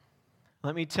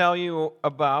Let me tell you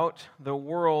about the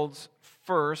world's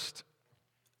first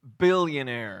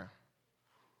billionaire.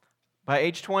 By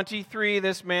age 23,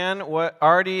 this man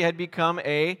already had become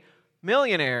a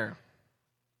millionaire.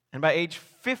 And by age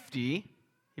 50,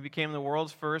 he became the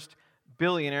world's first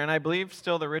billionaire, and I believe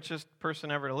still the richest person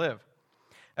ever to live.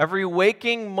 Every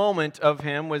waking moment of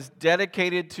him was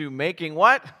dedicated to making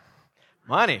what?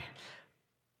 Money.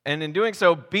 And in doing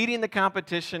so, beating the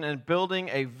competition and building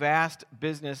a vast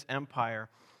business empire.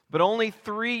 But only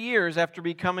 3 years after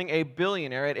becoming a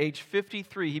billionaire, at age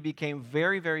 53, he became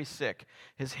very, very sick.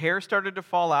 His hair started to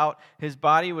fall out, his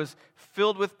body was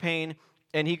filled with pain,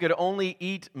 and he could only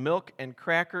eat milk and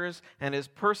crackers, and his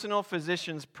personal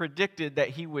physicians predicted that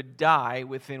he would die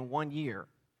within 1 year.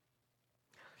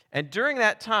 And during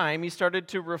that time, he started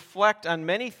to reflect on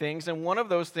many things, and one of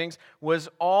those things was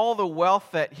all the wealth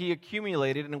that he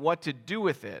accumulated and what to do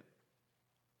with it.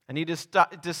 And he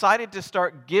decided to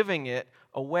start giving it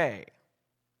away.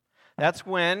 That's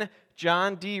when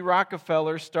John D.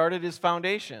 Rockefeller started his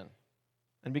foundation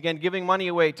and began giving money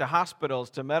away to hospitals,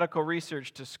 to medical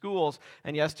research, to schools,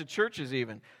 and yes, to churches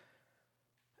even.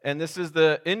 And this is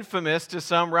the infamous, to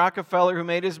some, Rockefeller who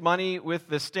made his money with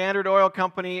the Standard Oil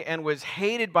Company and was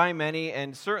hated by many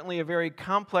and certainly a very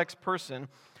complex person.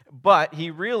 But he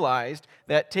realized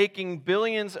that taking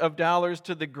billions of dollars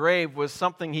to the grave was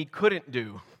something he couldn't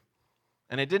do.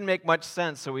 And it didn't make much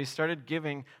sense, so he started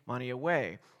giving money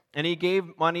away. And he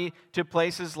gave money to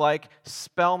places like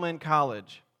Spelman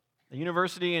College, a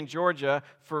university in Georgia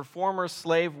for former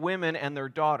slave women and their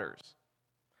daughters.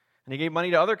 And he gave money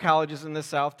to other colleges in the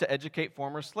South to educate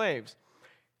former slaves.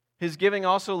 His giving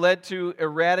also led to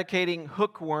eradicating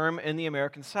hookworm in the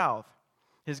American South.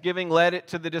 His giving led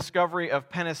to the discovery of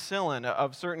penicillin,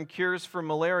 of certain cures for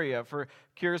malaria, for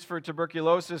cures for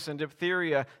tuberculosis and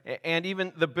diphtheria, and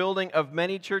even the building of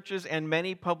many churches and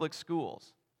many public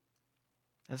schools.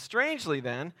 And strangely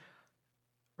then,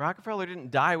 Rockefeller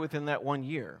didn't die within that 1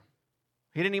 year.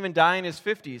 He didn't even die in his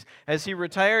 50s. As he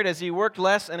retired, as he worked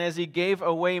less, and as he gave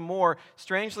away more,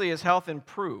 strangely his health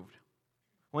improved.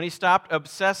 When he stopped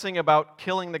obsessing about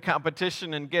killing the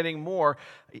competition and getting more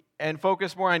and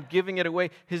focused more on giving it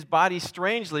away, his body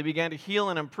strangely began to heal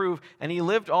and improve, and he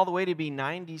lived all the way to be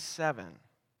 97.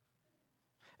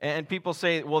 And people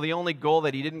say, well, the only goal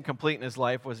that he didn't complete in his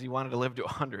life was he wanted to live to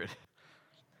 100.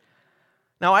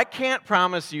 Now, I can't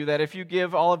promise you that if you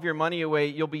give all of your money away,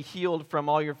 you'll be healed from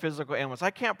all your physical ailments. I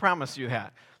can't promise you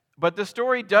that. But the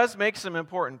story does make some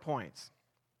important points.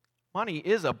 Money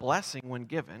is a blessing when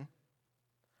given.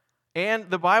 And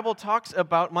the Bible talks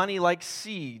about money like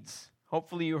seeds.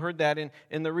 Hopefully you heard that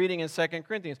in the reading in 2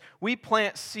 Corinthians. We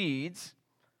plant seeds.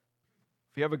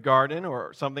 If you have a garden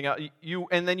or something else,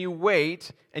 and then you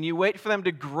wait for them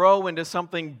to grow into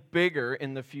something bigger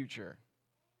in the future.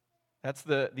 That's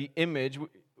the image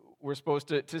we're supposed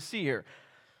to see here.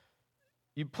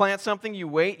 You plant something, you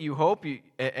wait, you hope,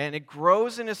 and it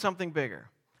grows into something bigger.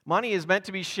 Money is meant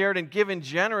to be shared and given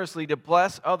generously to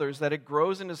bless others, that it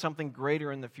grows into something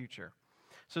greater in the future.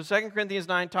 So 2 Corinthians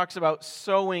 9 talks about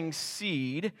sowing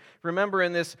seed. Remember,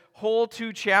 in this whole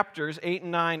 2 chapters, 8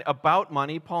 and 9, about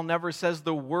money, Paul never says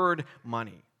the word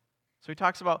money. So he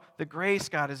talks about the grace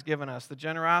God has given us, the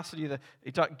generosity,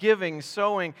 giving,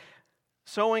 sowing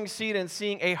seed and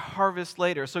seeing a harvest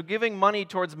later. So giving money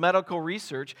towards medical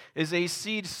research is a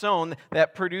seed sown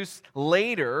that produces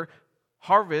later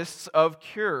harvests of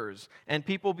cures and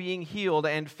people being healed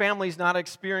and families not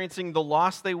experiencing the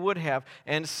loss they would have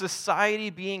and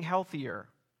society being healthier.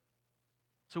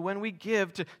 So when we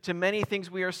give to many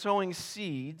things, we are sowing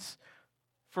seeds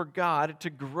for God to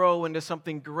grow into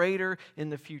something greater in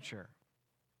the future.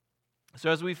 So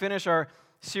as we finish our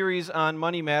series on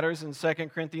money matters in 2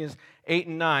 Corinthians 8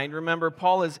 and 9. Remember,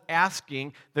 Paul is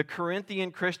asking the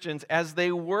Corinthian Christians, as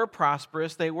they were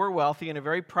prosperous, they were wealthy in a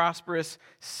very prosperous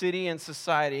city and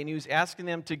society, and he was asking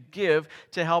them to give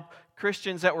to help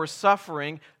Christians that were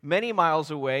suffering many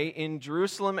miles away in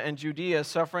Jerusalem and Judea,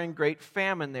 suffering great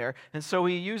famine there. And so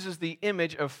he uses the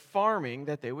image of farming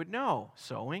that they would know,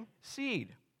 sowing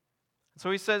seed. So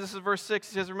he says, this is verse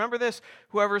 6, he says, remember this,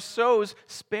 whoever sows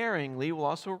sparingly will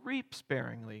also reap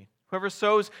sparingly. Whoever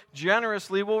sows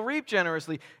generously will reap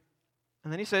generously.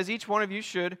 And then he says, each one of you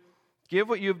should give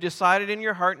what you have decided in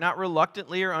your heart, not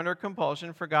reluctantly or under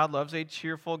compulsion, for God loves a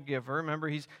cheerful giver. Remember,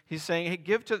 he's saying, hey,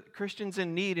 give to Christians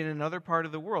in need in another part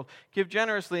of the world. Give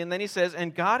generously. And then he says,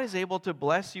 and God is able to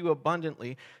bless you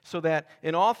abundantly, so that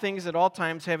in all things at all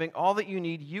times, having all that you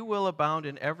need, you will abound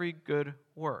in every good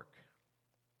work.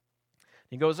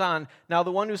 He goes on, now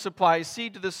the one who supplies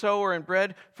seed to the sower and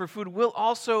bread for food will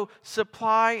also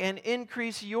supply and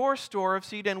increase your store of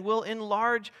seed and will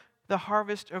enlarge the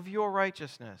harvest of your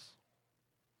righteousness.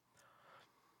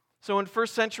 So when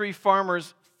first century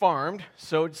farmers farmed,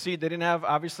 sowed seed, they didn't have,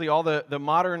 obviously, all the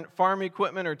modern farm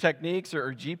equipment or techniques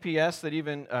or GPS that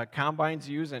even combines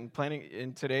use in planting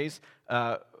in today's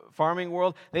farming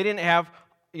world. They didn't have,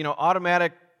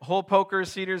 automatic hole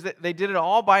pokers, seeders. They did it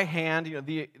all by hand,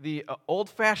 the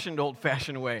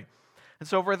old-fashioned way. And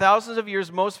so for thousands of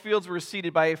years, most fields were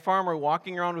seeded by a farmer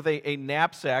walking around with a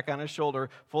knapsack on his shoulder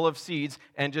full of seeds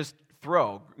and just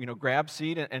grab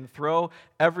seed and throw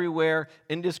everywhere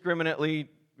indiscriminately,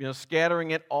 scattering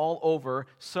it all over,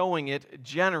 sowing it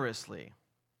generously.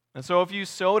 And so if you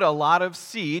sowed a lot of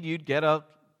seed, you'd get a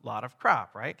lot of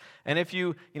crop, right? And if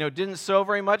you, didn't sow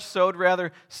very much, sowed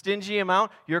rather stingy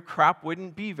amount, your crop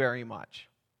wouldn't be very much.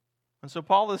 And so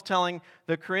Paul is telling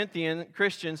the Corinthian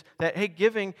Christians that, hey,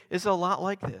 giving is a lot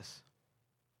like this.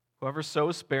 Whoever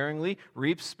sows sparingly,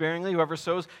 reaps sparingly. Whoever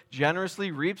sows generously,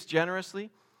 reaps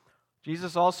generously.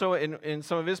 Jesus also, in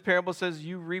some of his parables, says,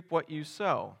 you reap what you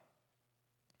sow.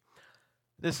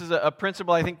 This is a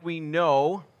principle I think we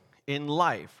know in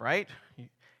life, right?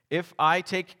 If I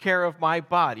take care of my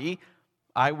body,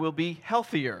 I will be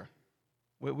healthier.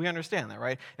 We understand that,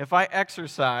 right? If I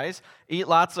exercise, eat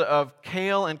lots of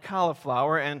kale and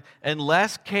cauliflower and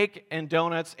less cake and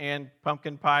donuts and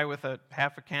pumpkin pie with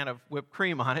half a can of whipped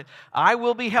cream on it, I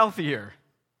will be healthier.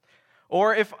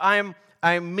 Or if I'm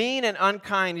mean and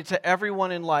unkind to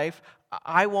everyone in life,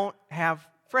 I won't have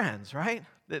friends, right?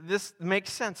 This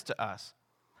makes sense to us.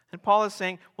 And Paul is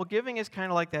saying, well, giving is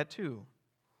kind of like that too.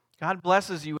 God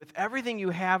blesses you with everything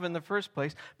you have in the first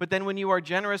place, but then when you are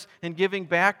generous in giving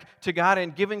back to God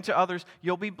and giving to others,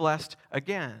 you'll be blessed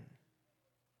again.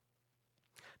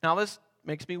 Now, this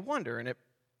makes me wonder, and it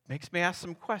makes me ask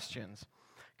some questions.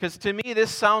 Because to me, this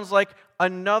sounds like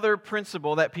another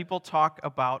principle that people talk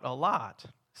about a lot.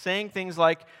 Saying things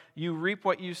like, you reap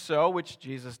what you sow, which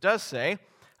Jesus does say,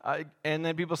 and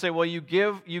then people say, well, you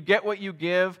get what you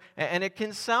give, and it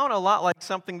can sound a lot like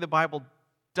something the Bible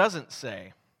doesn't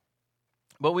say.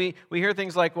 But we hear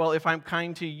things like, well, if I'm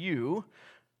kind to you,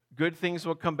 good things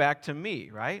will come back to me,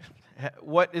 right?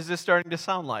 What is this starting to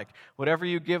sound like? Whatever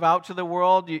you give out to the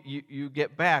world, you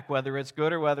get back, whether it's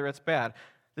good or whether it's bad.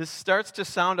 This starts to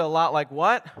sound a lot like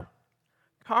what?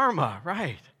 Karma,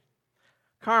 right?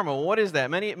 Karma, what is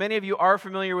that? Many of you are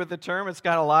familiar with the term. It's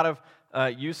got a lot of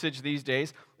usage these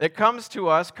days.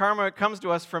 Karma comes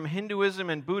to us from Hinduism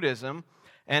and Buddhism,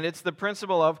 and it's the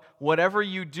principle of whatever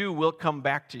you do will come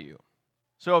back to you.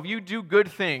 So if you do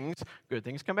good things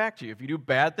come back to you. If you do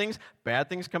bad things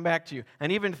come back to you.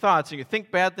 And even thoughts, you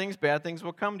think bad things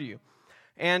will come to you.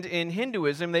 And in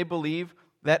Hinduism, they believe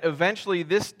that eventually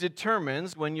this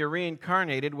determines when you're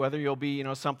reincarnated whether you'll be,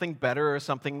 something better or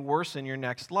something worse in your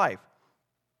next life.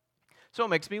 So it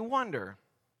makes me wonder,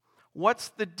 what's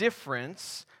the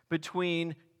difference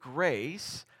between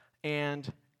grace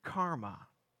and karma?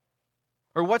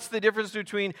 Or what's the difference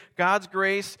between God's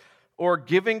grace or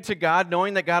giving to God,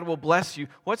 knowing that God will bless you?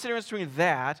 What's the difference between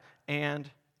that and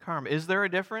karma? Is there a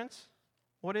difference?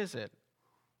 What is it?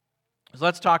 So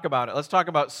let's talk about it. Let's talk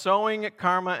about sowing,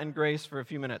 karma, and grace for a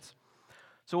few minutes.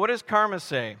 So what does karma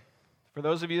say? For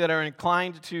those of you that are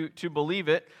inclined to believe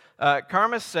it,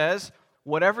 karma says,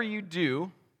 whatever you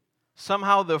do,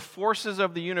 somehow the forces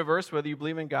of the universe, whether you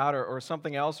believe in God or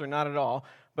something else or not at all,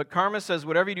 but karma says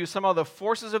whatever you do, somehow the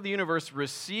forces of the universe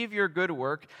receive your good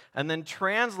work and then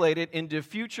translate it into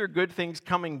future good things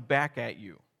coming back at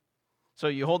you. So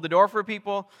you hold the door for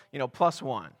people,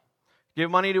 +1. Give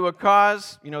money to a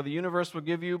cause, the universe will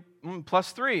give you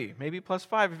 +3, maybe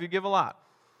 +5 if you give a lot.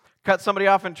 Cut somebody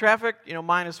off in traffic,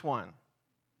 -1.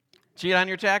 Cheat on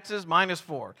your taxes,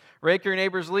 -4. Rake your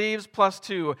neighbor's leaves,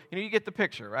 +2. You get the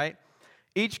picture, right?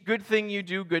 Each good thing you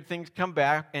do, good things come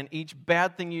back, and each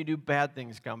bad thing you do, bad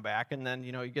things come back, and then,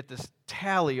 you get this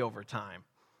tally over time.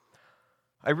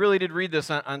 I really did read this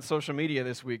on social media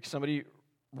this week. Somebody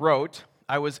wrote,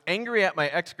 I was angry at my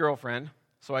ex-girlfriend,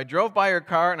 so I drove by her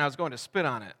car and I was going to spit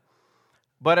on it.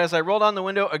 But as I rolled down the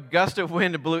window, a gust of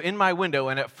wind blew in my window,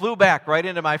 and it flew back right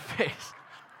into my face.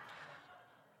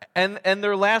 And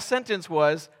their last sentence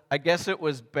was, I guess it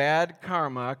was bad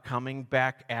karma coming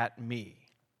back at me.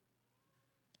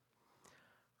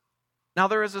 Now,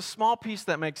 there is a small piece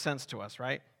that makes sense to us,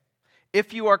 right?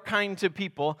 If you are kind to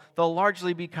people, they'll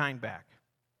largely be kind back.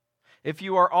 If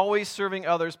you are always serving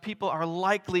others, people are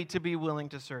likely to be willing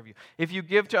to serve you. If you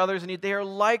give to others in need, they are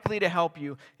likely to help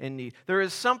you in need. There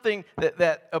is something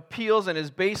that appeals and is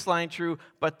baseline true,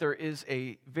 but there is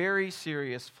a very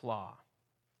serious flaw.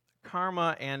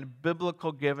 Karma and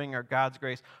biblical giving or God's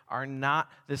grace are not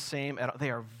the same at all.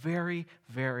 They are very,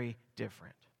 very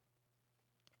different.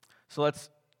 So let's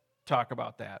talk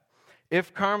about that.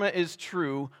 If karma is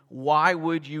true, why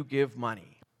would you give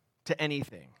money to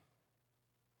anything?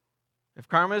 If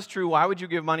karma is true, why would you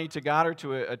give money to God or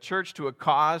to a church, to a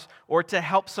cause, or to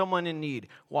help someone in need?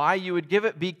 Why you would give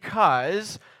it?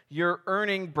 Because you're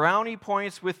earning brownie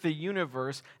points with the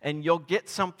universe and you'll get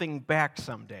something back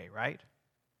someday, right?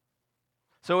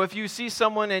 So if you see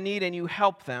someone in need and you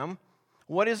help them,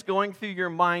 what is going through your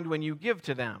mind when you give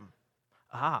to them?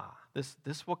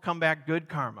 This will come back good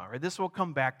karma, or this will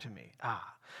come back to me.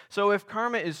 So if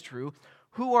karma is true,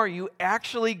 who are you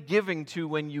actually giving to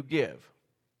when you give?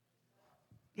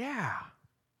 Yeah.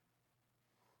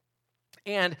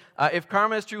 And if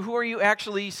karma is true, who are you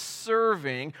actually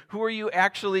serving? Who are you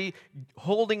actually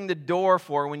holding the door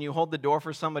for when you hold the door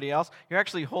for somebody else? You're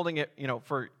actually holding it,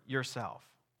 for yourself.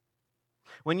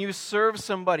 When you serve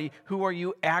somebody, who are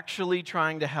you actually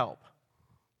trying to help?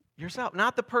 Yourself,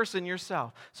 not the person,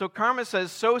 yourself. So karma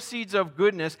says, sow seeds of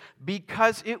goodness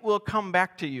because it will come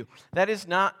back to you. That is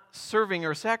not serving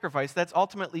or sacrifice. That's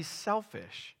ultimately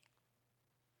selfish.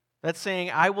 That's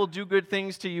saying, I will do good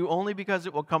things to you only because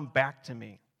it will come back to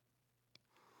me.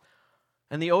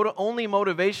 And the only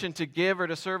motivation to give or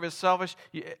to serve is selfish,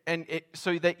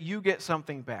 so that you get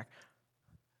something back.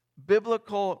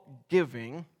 Biblical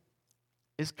giving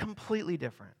is completely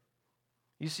different.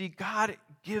 You see, God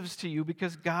gives to you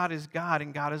because God is God,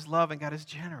 and God is love, and God is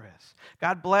generous.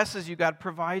 God blesses you, God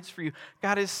provides for you.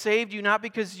 God has saved you not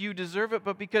because you deserve it,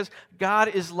 but because God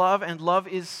is love, and love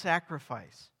is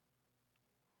sacrifice.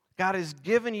 God has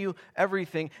given you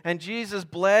everything, and Jesus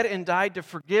bled and died to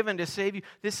forgive and to save you.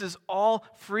 This is all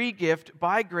free gift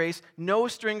by grace, no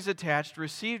strings attached,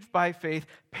 received by faith,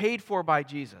 paid for by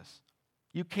Jesus.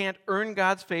 You can't earn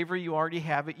God's favor, you already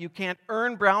have it. You can't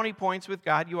earn brownie points with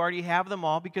God, you already have them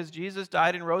all because Jesus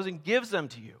died and rose and gives them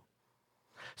to you.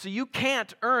 So you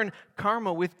can't earn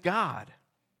karma with God.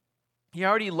 He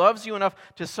already loves you enough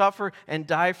to suffer and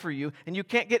die for you, and you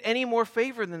can't get any more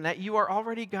favor than that. You are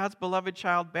already God's beloved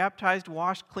child, baptized,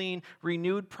 washed clean,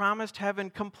 renewed, promised heaven,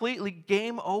 completely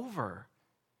game over.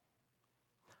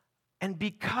 And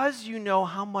because you know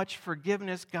how much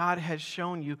forgiveness God has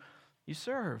shown you, you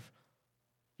serve,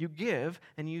 you give,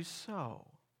 and you sow.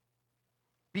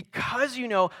 Because you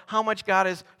know how much God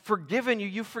has forgiven you,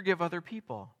 you forgive other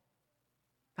people.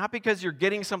 Not because you're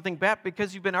getting something back,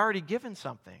 because you've been already given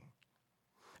something.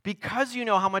 Because you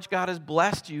know how much God has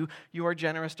blessed you, you are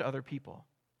generous to other people.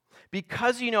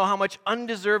 Because you know how much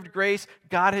undeserved grace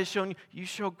God has shown you, you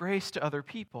show grace to other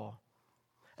people.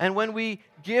 And when we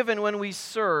give and when we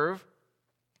serve,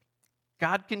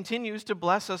 God continues to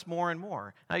bless us more and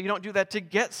more. Now, you don't do that to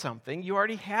get something. You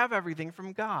already have everything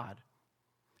from God.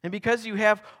 And because you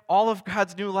have all of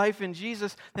God's new life in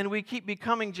Jesus, then we keep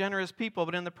becoming generous people,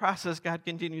 but in the process, God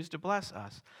continues to bless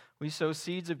us. We sow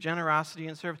seeds of generosity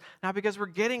and service, not because we're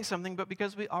getting something, but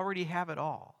because we already have it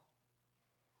all.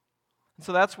 And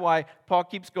so that's why Paul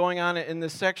keeps going on in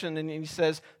this section, and he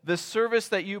says, the service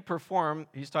that you perform,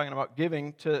 he's talking about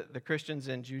giving to the Christians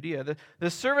in Judea, the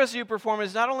service you perform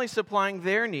is not only supplying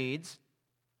their needs,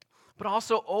 but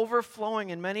also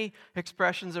overflowing in many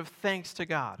expressions of thanks to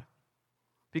God.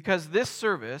 Because this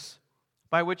service,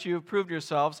 by which you have proved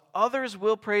yourselves, others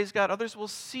will praise God, others will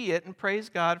see it and praise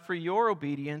God for your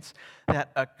obedience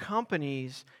that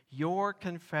accompanies your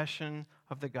confession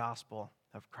of the gospel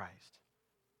of Christ.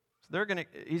 So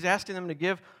he's asking them to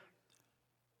give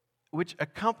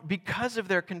because of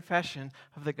their confession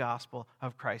of the gospel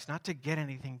of Christ, not to get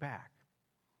anything back.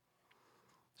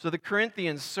 So the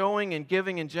Corinthians, sowing and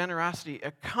giving and generosity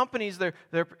accompanies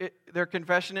their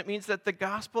confession. It means that the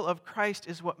gospel of Christ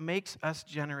is what makes us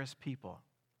generous people.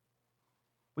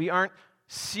 We aren't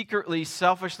secretly,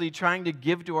 selfishly trying to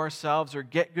give to ourselves or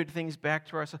get good things back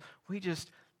to ourselves. We just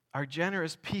are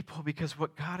generous people because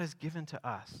what God has given to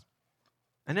us.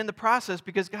 And in the process,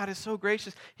 because God is so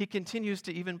gracious, He continues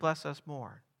to even bless us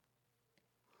more.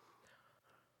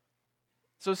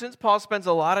 So since Paul spends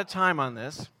a lot of time on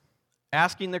this,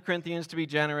 asking the Corinthians to be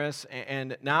generous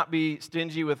and not be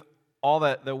stingy with all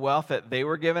the wealth that they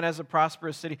were given as a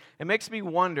prosperous city, it makes me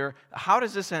wonder, how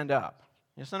does this end up?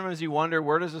 Sometimes you wonder,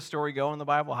 where does the story go in the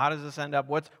Bible? How does this end up?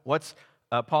 What's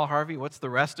Paul Harvey? What's the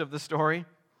rest of the story?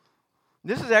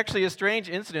 This is actually a strange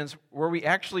incident where we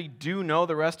actually do know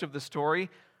the rest of the story,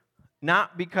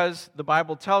 not because the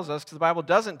Bible tells us, because the Bible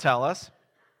doesn't tell us,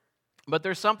 but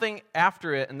there's something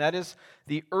after it, and that is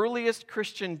the earliest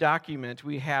Christian document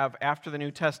we have after the New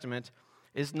Testament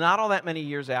is not all that many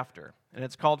years after, and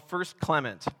it's called 1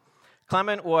 Clement.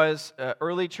 Clement was an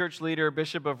early church leader,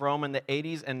 bishop of Rome in the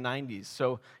 80s and 90s,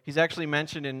 so he's actually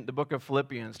mentioned in the book of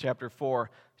Philippians, chapter 4,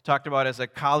 talked about as a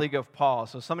colleague of Paul.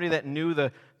 So somebody that knew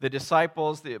the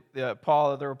disciples,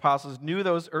 Paul, the apostles, knew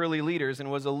those early leaders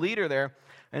and was a leader there.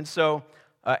 And so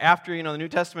after, the New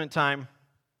Testament time,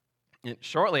 and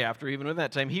shortly after, even within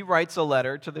that time, he writes a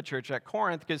letter to the church at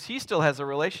Corinth because he still has a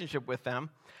relationship with them.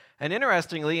 And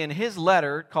interestingly, in his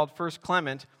letter called First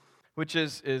Clement, which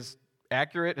is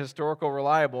accurate, historical,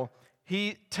 reliable,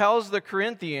 he tells the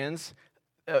Corinthians,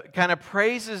 kind of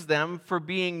praises them for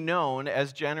being known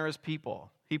as generous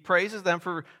people. He praises them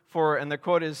for, and the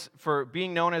quote is, for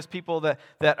being known as people that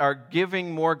are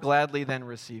giving more gladly than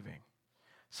receiving.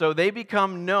 So they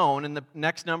become known in the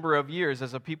next number of years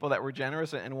as a people that were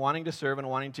generous and wanting to serve and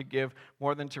wanting to give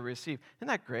more than to receive. Isn't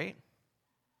that great?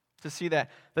 To see that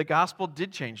the gospel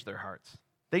did change their hearts.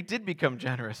 They did become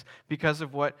generous because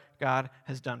of what God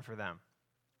has done for them.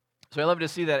 So I love to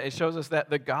see that. It shows us that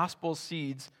the gospel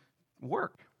seeds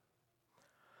work.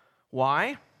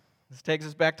 Why? This takes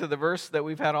us back to the verse that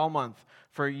we've had all month.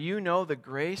 For you know the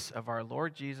grace of our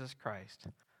Lord Jesus Christ,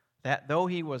 that though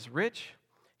he was rich,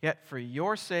 yet for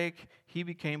your sake he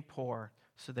became poor,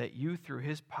 so that you through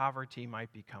his poverty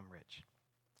might become rich.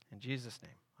 In Jesus'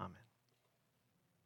 name, amen.